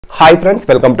Hi friends,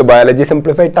 welcome to Biology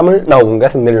Simplified Tamil. நான் உங்க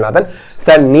Senthilnathan.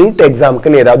 Sir NEET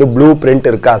எக்ஸாம்க்கு ஏதாவது ப்ளூ பிரிண்ட்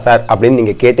இருக்கா சார் அப்படின்னு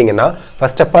நீங்க கேட்டிங்கன்னா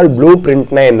ஃபர்ஸ்ட் ஆஃப் ஆல் ப்ளூ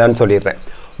பிரிண்ட்னா என்னன்னு சொல்லிடுறேன்.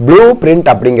 ப்ளூ பிரிண்ட்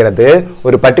அப்படிங்கிறது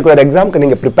ஒரு பர்டிகுலர் எக்ஸாம்க்கு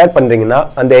நீங்க ப்ரிப்பேர் பண்றீங்கன்னா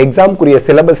அந்த எக்ஸாம்க்குரிய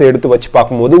சிலபஸ் எடுத்து வச்சு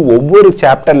பார்க்கும்போது ஒவ்வொரு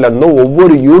சாப்டர்ல இருந்தும்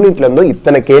ஒவ்வொரு யூனிட்ல இருந்தும்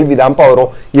இத்தனை கேள்வி தான்ப்பா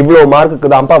வரும், இவ்வளவு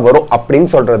மார்க்குக்கு தான்ப்பா வரும்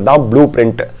அப்படின்னு சொல்றது தான் ப்ளூ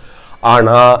பிரிண்ட்.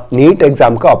 ஆனா நீட்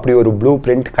எக்ஸாம்க்கு அப்படி ஒரு ப்ளூ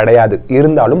பிரிண்ட் கிடையாது.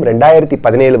 இருந்தாலும்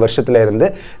 2017 வருஷத்துல இருந்து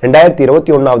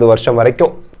 2021வது வருஷம்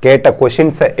வரைக்கும் கேட்ட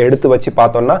கொஷின்ஸை எடுத்து வச்சு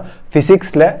பார்த்தோம்னா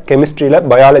பிசிக்ஸ்ல, கெமிஸ்ட்ரியில,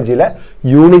 பயாலஜில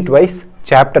யூனிட் வைஸ்,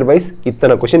 சாப்டர் வைஸ்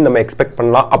இத்தனை கொஷின் நம்ம எக்ஸ்பெக்ட்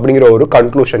பண்ணலாம் அப்படிங்கிற ஒரு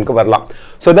கன்க்ளூஷனுக்கு வரலாம்.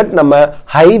 ஸோ தட் நம்ம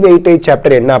ஹை வெயிட்டேஜ்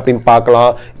சாப்டர் என்ன அப்படின்னு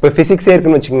பார்க்கலாம். இப்போ பிசிக்ஸே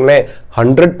இருக்குன்னு வச்சுக்கோங்களேன்,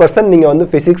 100% நீங்க வந்து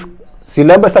பிசிக்ஸ்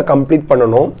சிலபஸை கம்ப்ளீட்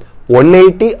பண்ணணும்.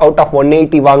 180 அவுட் ஆஃப்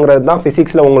 180 வாங்குறது தான்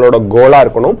பிசிக்ஸ்ல உங்களோட கோலா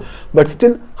இருக்கணும். பட்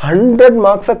ஸ்டில் 100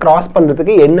 மார்க்ஸை கிராஸ்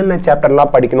பண்றதுக்கு என்னென்ன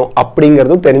சாப்டர்லாம் படிக்கணும்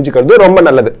அப்படிங்கிறதும் தெரிஞ்சுக்கிறது ரொம்ப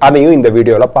நல்லது. அதையும் இந்த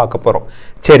வீடியோல பார்க்க போறோம்.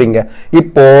 சரிங்க,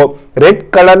 இப்போ ரெட்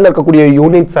கலர்ல இருக்கக்கூடிய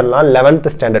யூனிட்ஸ் எல்லாம் 11th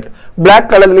ஸ்டாண்டர்ட்,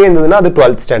 பிளாக் கலர்லயே இருந்ததுன்னா அது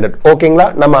 12th ஸ்டாண்டர்ட். ஓகேங்களா,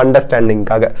 நம்ம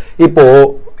அண்டர்ஸ்டாண்டிங்காக இப்போ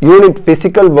unit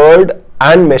physical world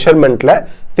and மெஷர்மெண்ட்ல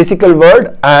physical world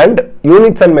and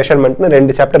units and மெஷர்மெண்ட்னு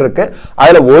 2 chapter இருக்கு.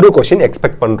 அதுல ஒரு கொஸ்டின்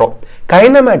எக்ஸ்பெக்ட் பண்றோம்.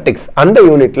 கைனமேட்டிக்ஸ் அந்த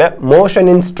யூனிட்ல மோஷன்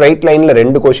இன் ஸ்ட்ரைட் லைன்ல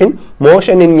 2 question,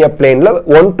 motion in a பிளேன்ல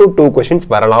 1 to 2 questions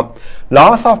வரலாம்.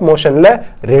 லாஸ் ஆஃப் மோஷன்ல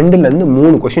 2ல இருந்து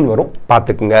 3 கொஸ்டின் வரும்,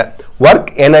 பாத்துக்குங்க.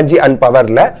 Work, energy and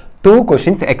பவர்ல 2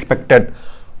 questions expected.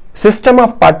 System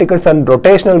of particles and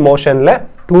rotational மோஷன்ல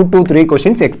 2 to 3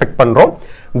 questions expect பண்றோம்.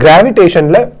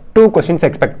 கிராவிடேஷன்ல 2 கொஸ்டின்ஸ்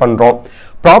எக்ஸ்பெக்ட் பண்றோம்.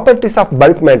 Properties of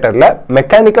bulk மேட்டர்ல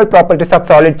mechanical properties of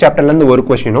solid சாப்டர்ல இருந்து ஒரு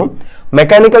கொஸ்டினும்,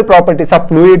 mechanical properties of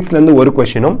ஃப்ளூயிட்ஸ்ல இருந்து ஒரு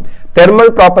கொஸ்டினும்,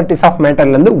 தெர்மல் ப்ராப்பர்ட்டிஸ் ஆஃப்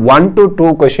மேட்டர்ல இருந்து 1 to 2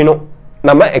 கொஸ்டினும்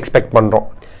நம்ம எக்ஸ்பெக்ட் பண்றோம்.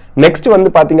 நெக்ஸ்ட்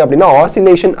வந்து பாத்தீங்க அப்படின்னா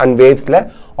ஆசிலேஷன் அண்ட் வேவ்ஸ்ல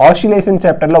ஆசிலேஷன்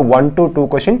சாப்டர்ல 1 to 2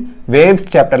 கொஸ்டின், வேவ்ஸ்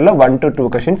சாப்டர்ல 1 to 2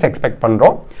 கொஸ்டின்ஸ் எக்ஸ்பெக்ட்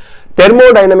பண்றோம்.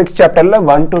 தெர்மோடைனமிக்ஸ் சாப்டர்ல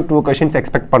 1 to 2 கொஸ்டின்ஸ்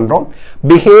எக்ஸ்பெக்ட் பண்றோம்.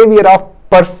 Behaviour of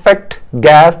perfect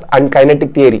case and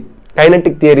kinetic theory,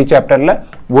 kinetic theory சாப்டர்ல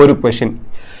ஒரு கொஸ்டின்.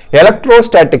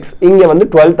 எலக்ட்ரோஸ்டாட்டிக்ஸ் இங்க வந்து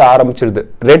 12th ஆரம்பிச்சிருது.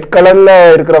 ரெட் கலர்ல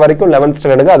இருக்கிற வரைக்கும் 11th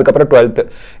ஸ்டாண்டர்டுங்க, அதுக்கப்புறம் 12th.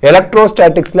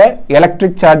 எலக்ட்ரோஸ்டாட்டிக்ஸ்ல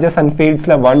electric charges and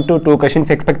ஃபீல்ட்ஸ்ல 1 to 2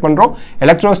 questions expect பண்றோம்.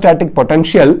 Electrostatic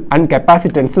potential and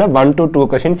கெப்பாசிட்டன்ஸ்ல 1 to 2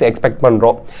 questions expect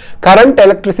பண்றோம். கரண்ட்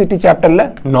எலக்ட்ரிசிட்டி சாப்டர்ல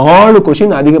 4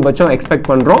 கொஸ்டின் அதிகபட்சம் எக்ஸ்பெக்ட்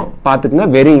பண்றோம், பாத்துக்கங்க,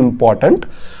 very important.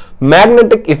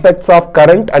 Magnetic effects of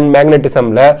current and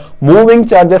மேக்னெட்டிசம்ல moving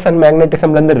charges and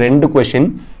மேக்னெட்டிசம்ல இருந்து 2 கொஸ்டின்,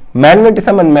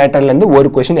 மேக்னெட்டிசம் அண்ட் மேட்டர்ல இருந்து ஒரு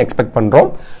கொஸ்டின் எக்ஸ்பெக்ட்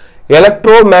பண்றோம்.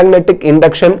 Electro magnetic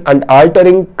induction and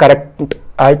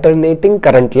alternating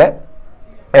கரண்ட்ல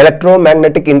எலக்ட்ரோ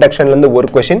மேக்னெட்டிக் இண்டக்ஷன்ல இருந்து ஒரு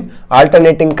கொஸ்டின்,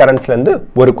 ஆல்டர்னேட்டிங் கரண்ட்ஸ்ல இருந்து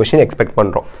ஒரு கொஸ்டின் எக்ஸ்பெக்ட்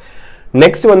பண்றோம்.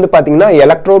 நெக்ஸ்ட் வந்து பாத்தீங்கன்னா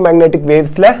எலக்ட்ரோ மேக்னெட்டிக்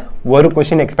வேவ்ஸ்ல ஒரு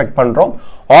கொஸ்டின் எக்ஸ்பெக்ட் பண்றோம்.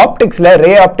 ஆப்டிக்ஸ்ல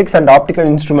ரே ஆப்டிக்ஸ் அண்ட் ஆப்டிகல்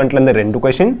இன்ஸ்ட்ருமெண்ட்ல இருந்து 2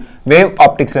 கொஸ்டின், வேவ்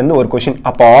ஆப்டிக்ஸ்ல இருந்து ஒரு கொஸ்டின்.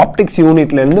 அப்போ ஆப்டிக்ஸ்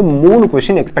யூனிட்ல இருந்து 3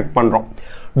 கொஸ்டின் எக்ஸ்பெக்ட் பண்றோம்.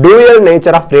 Dual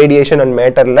nature of radiation and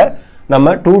மேட்டர்ல நம்ம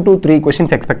 2 to 3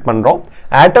 கொஸ்டின்ஸ் எக்ஸ்பெக்ட் பண்றோம்.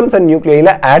 ஆட்டம்ஸ் அண்ட்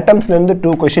நியூக்ளியில ஆட்டம்ஸ்ல இருந்து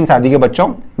 2 கொஸ்டின்ஸ்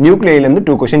அதிகபட்சம், நியூக்ளியில இருந்து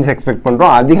 2 கொஸ்டின்ஸ் எக்ஸ்பெக்ட்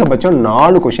பண்றோம். அதிகபட்சம்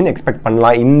 4 கொஸ்டின் எக்ஸ்பெக்ட்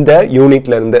பண்ணலாம் இந்த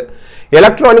யூனிட்ல இருந்து.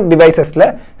 Electronic டிவைசஸ்ல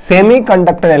semi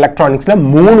conductor எலக்ட்ரானிக்ஸ்ல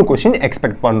 3 question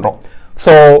expect பண்றோம்.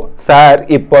 ஸோ சார்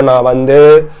இப்போ நான் வந்து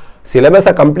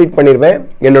சிலபஸை கம்ப்ளீட் பண்ணிடுவேன்,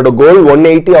 என்னோட கோல்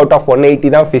 180 அவுட் ஆஃப்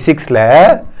 180 தான் பிசிக்ஸ்ல,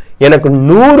 எனக்கு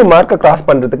 100 மார்க்கை கிராஸ்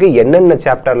பண்றதுக்கு என்னென்ன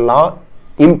சாப்டர்லாம்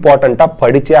இம்பார்ட்டண்டா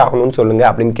படிச்சே ஆகணும்னு சொல்லுங்க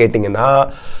அப்படின்னு கேட்டீங்கன்னா,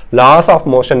 லாஸ் ஆஃப்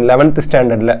மோஷன் 11th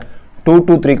ஸ்டாண்டர்ட்ல 2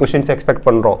 to 3 கொஸ்டின்ஸ் எக்ஸ்பெக்ட்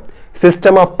பண்றோம்.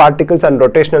 System of particles and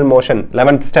rotational motion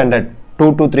 11th standard 2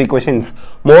 to 3 questions.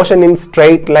 Motion in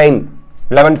straight line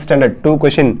 11th standard 2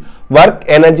 question. Work,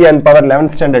 energy and power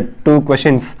 11th standard 2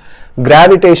 questions.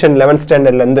 Gravitation 11th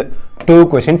ஸ்டாண்டர்ட்ல இருந்து 2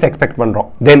 questions expect பண்றோம்.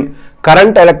 தென்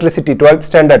current electricity 12th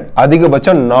standard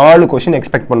அதிகபட்சம் 4 question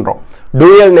expect பண்றோம்.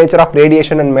 Dual nature of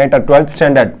radiation and matter 12th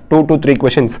standard 2 to 3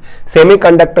 questions. Semi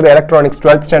conductor electronics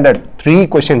 12th standard 3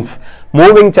 questions.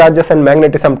 Moving charges and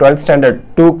magnetism 12th standard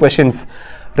 2 questions.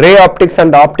 Ray optics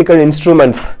and optical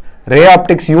instruments, ray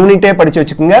optics யூனிட்டே படிச்சு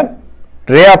வச்சுக்கோங்க.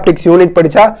 ரே optics unit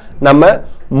படிச்சா நம்ம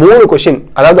 3 question,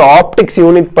 அதாவது optics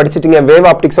unit படிச்சிட்டீங்க, wave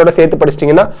ஆப்டிக்ஸோட சேர்த்து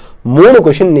படிச்சிட்டீங்கன்னா 3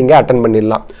 question நீங்க attend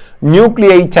பண்ணிடலாம்.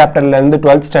 நியூக்ளியை சாப்டர்ல இருந்து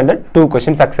 12th ஸ்டாண்டர்ட் 2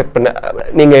 கொஸ்டின்ஸ் அக்செப்ட் பண்ண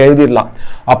நீங்க எழுதிடலாம்.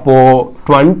 அப்போ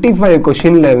 25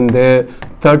 கொஸ்டின்ல இருந்து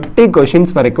 30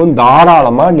 கொஸ்டின்ஸ் வரைக்கும்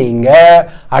தாராளமா நீங்க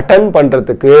அட்டெண்ட்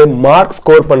பண்றதுக்கு, மார்க்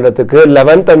ஸ்கோர் பண்றதுக்கு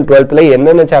 11th and 12thல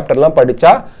என்னென்ன சாப்டர்லாம்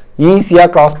படிச்சா ஈஸியா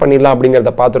கிராஸ் பண்ணிடலாம்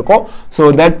அப்படிங்கறத பார்த்திருக்கோம். சோ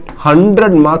தட்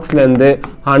 100 மார்க்ஸ்ல இருந்து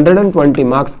 120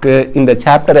 மார்க்ஸ்க்கு இந்த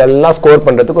சாப்டர் எல்லாம் ஸ்கோர்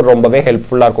பண்றதுக்கு ரொம்பவே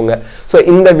ஹெல்ப்ஃபுல்லா இருக்குங்க. சோ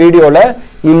இந்த வீடியோல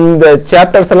இந்த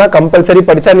சாப்டர்ஸ் எல்லாம் கம்பல்சரி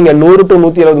படிச்சா நீங்க 100 to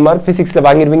 120 மார்க் பிசிக்ஸ்ல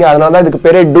வாங்கிடுவீங்க. அதனால தான் இதுக்கு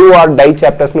பேரே டூ ஆர் டை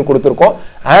சாப்டர்ஸ்னு கொடுத்திருக்கோம்.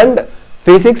 அண்ட்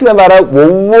பிசிக்ஸ்ல வர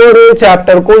ஒவ்வொரு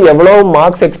சாப்டருக்கும் எவ்வளவு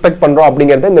மார்க்ஸ் எக்ஸ்பெக்ட் பண்றோம்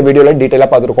அப்படிங்கறத இந்த வீடியோல டீடைலா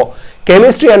பார்த்திருக்கோம்.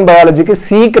 கெமிஸ்ட்ரி அண்ட் பயாலஜிக்கு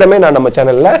சீக்கிரமே நான் நம்ம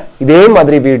சேனல்ல இதே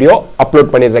மாதிரி வீடியோ அப்லோட்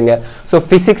பண்ணிடுறேங்க. ஸோ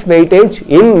பிசிக்ஸ் வெயிட்டேஜ்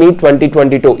இன் NEET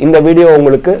 2022 இந்த வீடியோ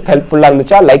உங்களுக்கு ஹெல்ப்ஃபுல்லா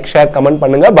இருந்துச்சா லைக் ஷேர் கமெண்ட்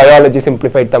பண்ணுங்க. பயாலஜி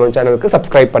சிம்பிளிஃபைட் தமிழ் சேனலுக்கு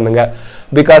சப்ஸ்கிரைப் பண்ணுங்க.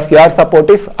 Because your support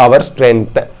is our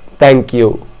strength. Thank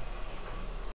you.